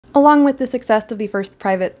Along with the success of the first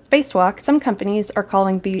private spacewalk, some companies are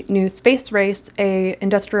calling the new space race an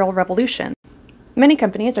industrial revolution. Many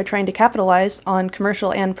companies are trying to capitalize on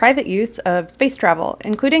commercial and private use of space travel,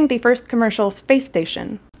 including the first commercial space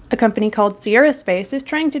station. A company called Sierra Space is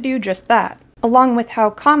trying to do just that. Along with how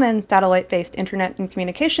common satellite-based internet and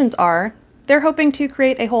communications are, they're hoping to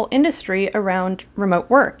create a whole industry around remote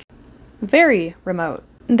work. Very remote.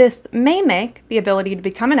 This may make the ability to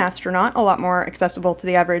become an astronaut a lot more accessible to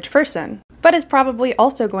the average person, but is probably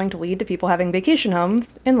also going to lead to people having vacation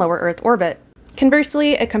homes in lower Earth orbit.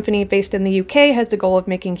 Conversely, a company based in the UK has the goal of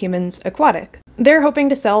making humans aquatic. They're hoping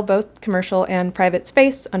to sell both commercial and private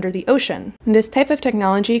space under the ocean. This type of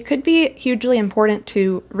technology could be hugely important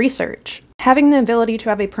to research. Having the ability to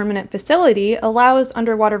have a permanent facility allows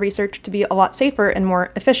underwater research to be a lot safer and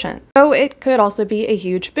more efficient, though it could also be a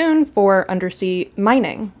huge boon for undersea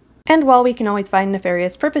mining. And while we can always find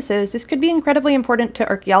nefarious purposes, this could be incredibly important to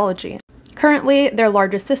archaeology. Currently, their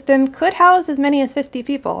largest system could house as many as 50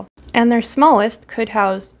 people, and their smallest could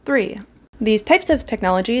house 3. These types of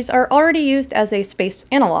technologies are already used as a space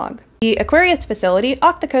analog. The Aquarius facility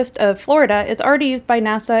off the coast of Florida is already used by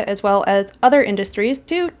NASA as well as other industries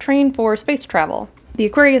to train for space travel. The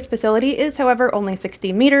Aquarius facility is, however, only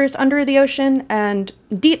 60 meters under the ocean, and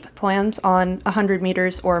deep plans on 100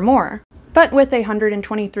 meters or more. But with a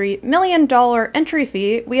 $123 million entry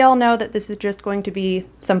fee, we all know that this is just going to be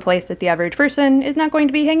someplace that the average person is not going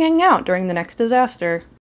to be hanging out during the next disaster.